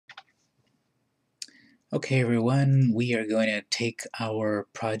Okay everyone, we are going to take our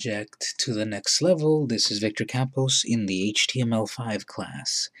project to the next level. This is Victor Campos in the HTML5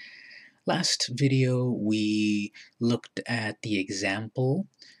 class. Last video we looked at the example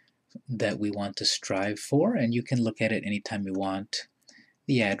that we want to strive for, and you can look at it anytime you want.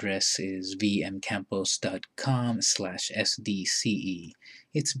 The address is vmcampos.com/SDCE.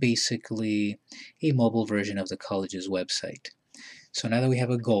 It's basically a mobile version of the college's website. So now that we have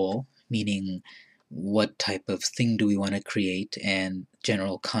a goal, meaning what type of thing do we want to create and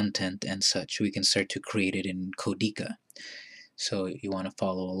general content and such, we can start to create it in Codica. So you want to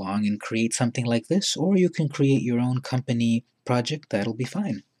follow along and create something like this, or you can create your own company project, that'll be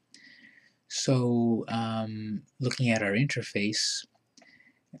fine. So looking at our interface,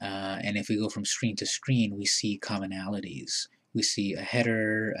 and if we go from screen to screen, we see commonalities. We see a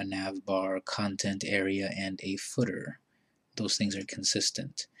header, a nav bar, content area, and a footer. Those things are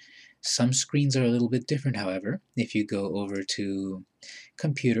consistent. Some screens are a little bit different, however. If you go over to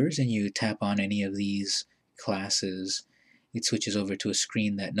computers and you tap on any of these classes, it switches over to a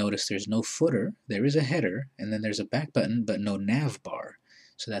screen that, notice there's no footer, there is a header, and then there's a back button, but no nav bar.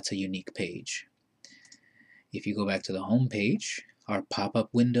 So that's a unique page. If you go back to the home page, our pop-up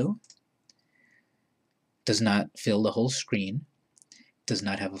window does not fill the whole screen, does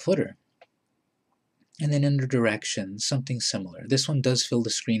not have a footer. And then under directions, something similar. This one does fill the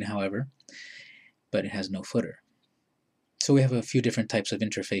screen, however, but it has no footer. So we have a few different types of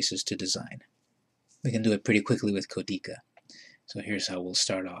interfaces to design. We can do it pretty quickly with Codica. So here's how we'll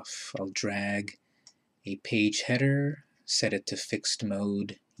start off. I'll drag a page header, set it to fixed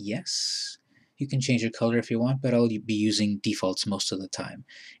mode, yes. You can change your color if you want, but I'll be using defaults most of the time.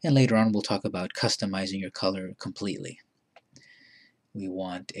 And later on we'll talk about customizing your color completely. We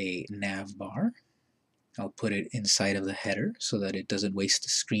want a nav bar. I'll put it inside of the header so that it doesn't waste the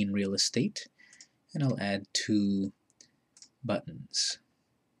screen real estate. And I'll add 2 buttons.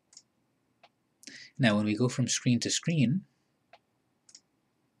 Now when we go from screen to screen,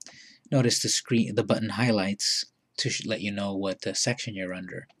 notice the button highlights to let you know what section you're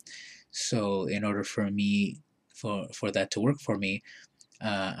under. So in order for that to work for me,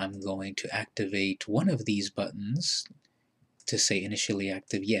 I'm going to activate one of these buttons to say initially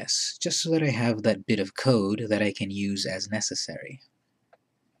active yes, just so that I have that bit of code that I can use as necessary.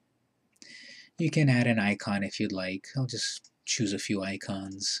 You can add an icon if you'd like. I'll just choose a few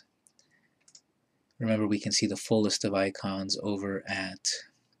icons. Remember, we can see the full list of icons over at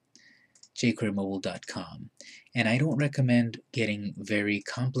jQueryMobile.com. And I don't recommend getting very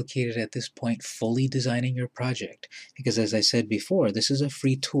complicated at this point, fully designing your project, because as I said before, this is a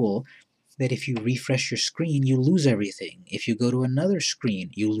free tool that if you refresh your screen, you lose everything. If you go to another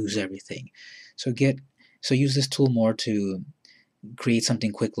screen, you lose everything. So use this tool more to create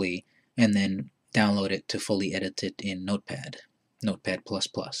something quickly and then download it to fully edit it in Notepad. So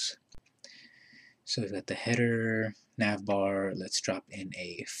we've got the header, nav bar. Let's drop in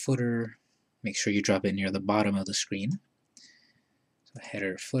a footer. Make sure you drop it near the bottom of the screen. So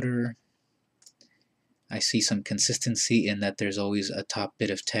header, footer. I see some consistency in that there's always a top bit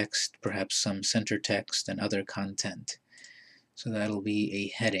of text, perhaps some center text and other content. So that'll be a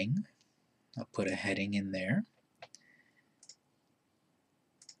heading. I'll put a heading in there.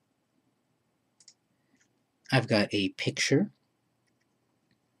 I've got a picture.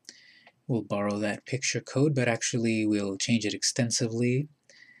 We'll borrow that picture code, but actually we'll change it extensively.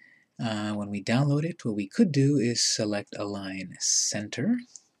 When we download it, what we could do is select align center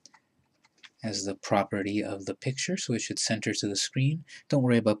as the property of the picture, so it should center to the screen. Don't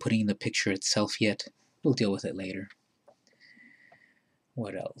worry about putting in the picture itself yet. We'll deal with it later.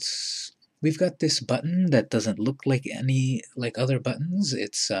 What else? We've got this button that doesn't look like other buttons.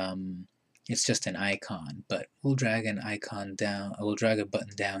 It's just an icon, but we'll drag an icon down. We'll drag a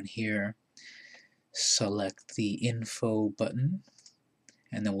button down here. Select the info button,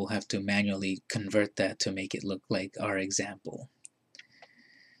 and then we'll have to manually convert that to make it look like our example.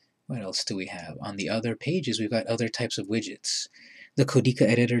 What else do we have? On the other pages, we've got other types of widgets. The Codica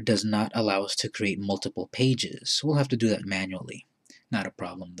editor does not allow us to create multiple pages. We'll have to do that manually. Not a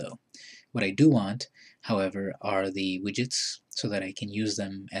problem though. What I do want, however, are the widgets so that I can use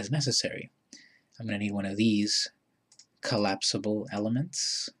them as necessary. I'm going to need one of these collapsible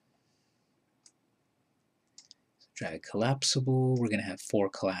elements. Drag collapsible. We're going to have 4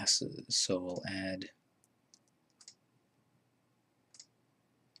 classes, so we'll add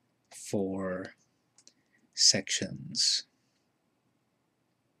 4 sections.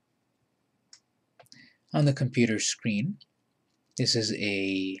 On the computer screen, this is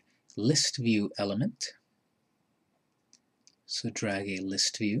a list view element. So drag a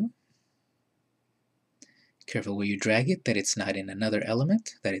list view. Careful where you drag it, that it's not in another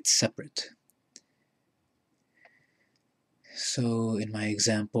element, that it's separate. So in my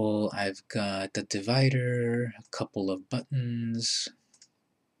example, I've got a divider, a couple of buttons,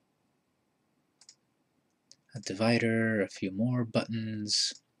 a divider, a few more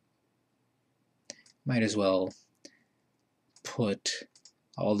buttons. Might as well put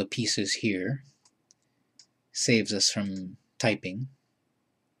all the pieces here. Saves us from typing.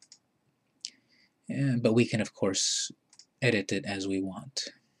 But we can, of course, edit it as we want.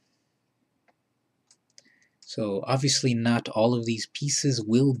 So obviously not all of these pieces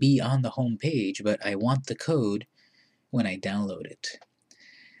will be on the home page, but I want the code when I download it.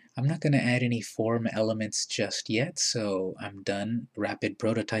 I'm not going to add any form elements just yet, so I'm done rapid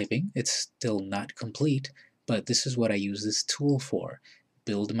prototyping. It's still not complete, but this is what I use this tool for.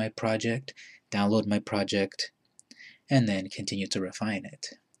 Build my project, download my project, and then continue to refine it.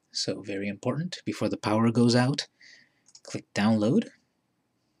 So very important, before the power goes out, click download.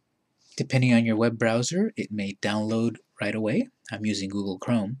 Depending on your web browser, it may download right away. I'm using Google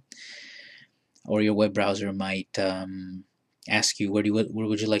Chrome. Or your web browser might ask you, where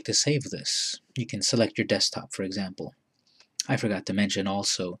would you like to save this? You can select your desktop, for example. I forgot to mention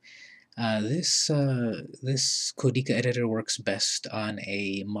also, this Codiqa editor works best on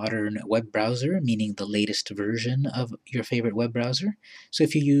a modern web browser, meaning the latest version of your favorite web browser. So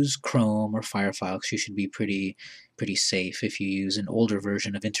if you use Chrome or Firefox, you should be pretty safe. If you use an older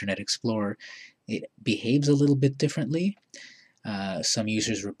version of Internet Explorer, it behaves a little bit differently. Some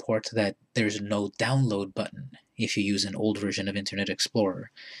users report that there's no download button if you use an old version of Internet Explorer.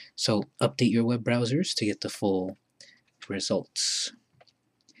 So update your web browsers to get the full results.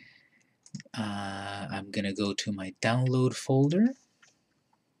 I'm going to go to my download folder.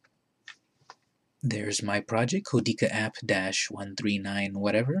 There's my project, Codiqa app-139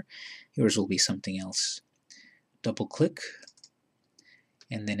 whatever. Yours will be something else. Double click,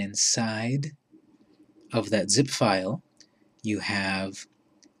 and then inside of that zip file you have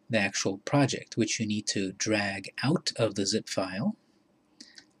the actual project, which you need to drag out of the zip file.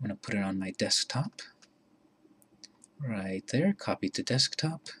 I'm going to put it on my desktop. Right there, copy to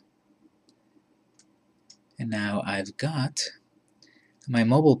desktop. And now I've got my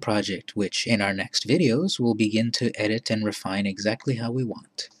mobile project, which in our next videos we'll begin to edit and refine exactly how we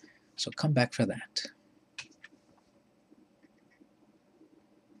want. So come back for that.